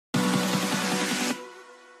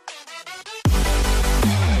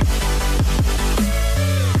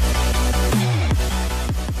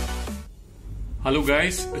Hello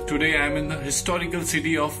guys, today I am in the historical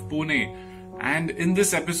city of Pune, and in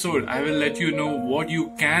this episode I will let you know what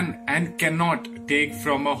you can and cannot take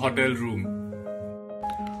from a hotel room.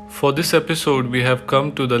 For this episode we have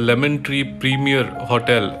come to the Lemon Tree Premier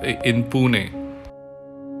Hotel in Pune.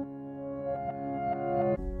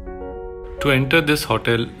 To enter this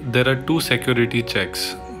hotel there are two security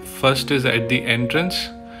checks. First is at the entrance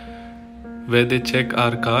where they check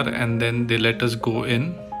our car and then they let us go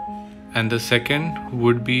in. And the second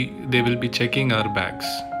would be they will be checking our bags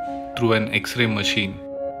through an X-ray machine.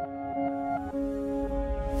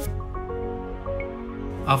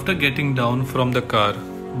 After getting down from the car,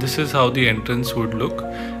 this is how the entrance would look,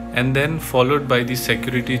 and then followed by the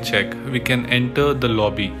security check, we can enter the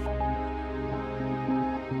lobby.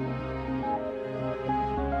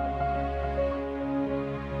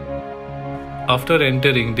 After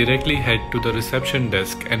entering, directly head to the reception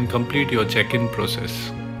desk and complete your check-in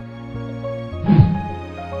process.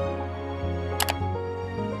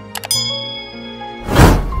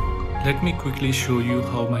 Let me quickly show you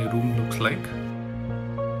how my room looks like.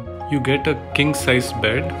 You get a king-size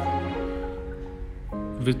bed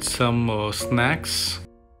with some snacks,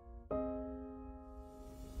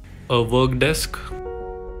 a work desk,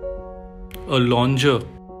 a lounger,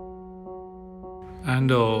 and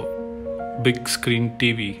a big screen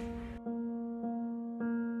TV,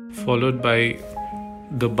 followed by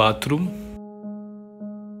the bathroom.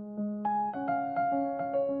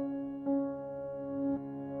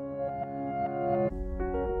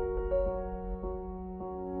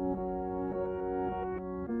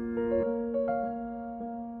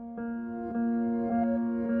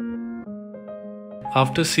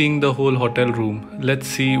 After seeing the whole hotel room, let's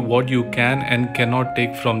see what you can and cannot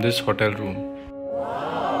take from this hotel room.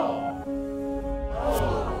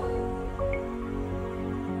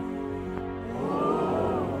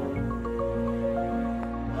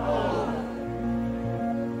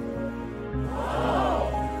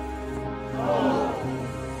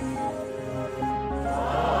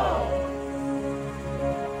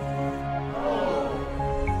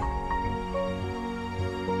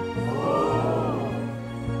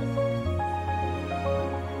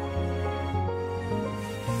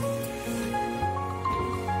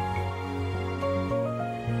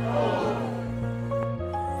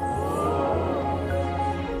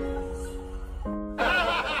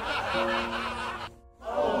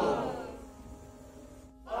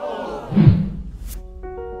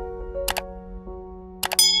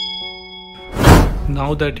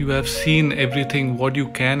 Now that you have seen everything what you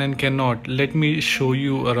can and cannot, let me show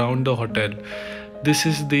you around the hotel. This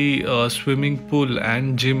is the swimming pool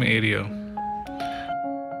and gym area.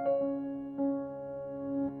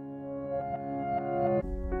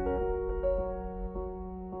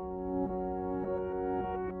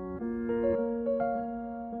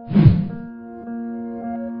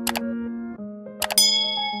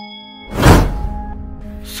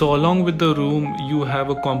 So along with the room, you have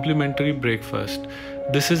a complimentary breakfast.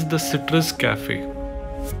 This is the Citrus Cafe.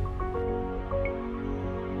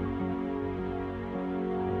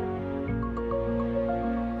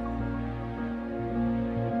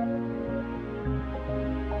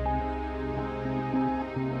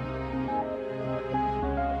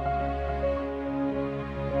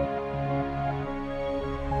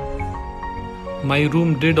 My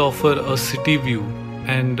room did offer a city view.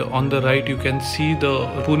 And on the right you can see the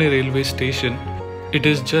Pune railway station. It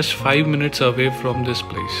is just 5 minutes away from this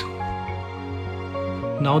place.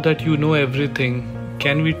 Now that you know everything,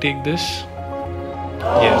 can we take this?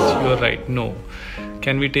 Yes, you are right, no.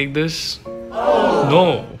 Can we take this?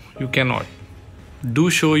 No, you cannot. Do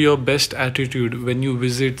show your best attitude when you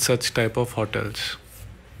visit such type of hotels.